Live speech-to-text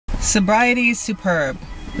Sobriety is superb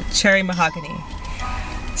with cherry mahogany.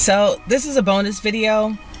 So this is a bonus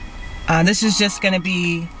video. This is just going to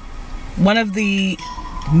be one of the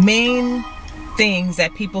main things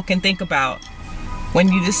that people can think about when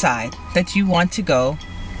you decide that you want to go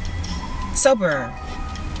sober.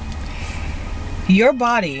 Your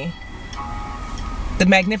body, the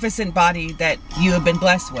magnificent body that you have been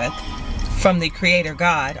blessed with from the Creator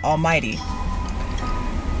God Almighty,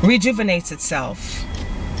 rejuvenates itself.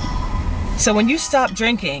 So when you stop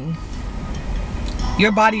drinking,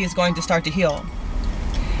 your body is going to start to heal.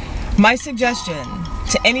 My suggestion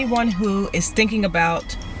to anyone who is thinking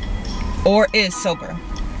about or is sober,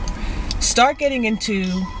 start getting into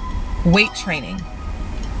weight training,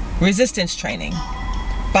 resistance training,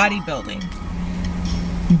 bodybuilding.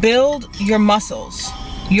 Build your muscles.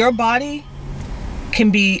 Your body can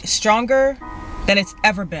be stronger than it's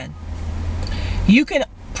ever been. You can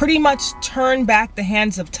pretty much turn back the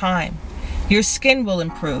hands of time. Your skin will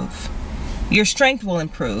improve. Your strength will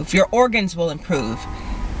improve. Your organs will improve.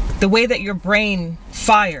 The way that your brain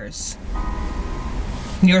fires,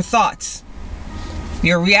 your thoughts,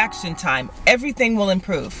 your reaction time, everything will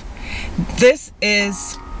improve. This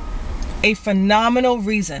is a phenomenal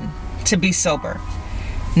reason to be sober.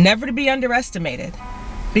 Never to be underestimated,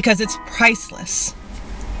 because it's priceless.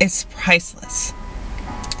 It's priceless.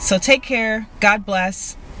 So take care. God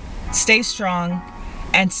bless. Stay strong.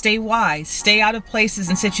 And stay wise. Stay out of places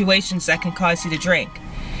and situations that can cause you to drink.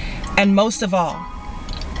 And most of all,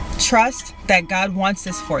 trust that God wants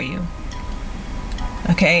this for you.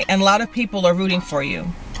 Okay? And a lot of people are rooting for you.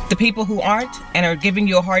 The people who aren't and are giving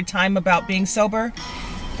you a hard time about being sober,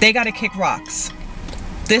 they got to kick rocks.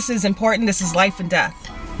 This is important. This is life and death.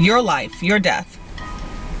 Your life, your death.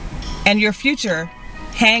 And your future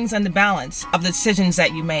hangs on the balance of the decisions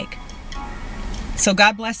that you make. So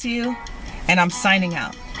God bless you. And I'm signing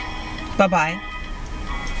out. Bye-bye.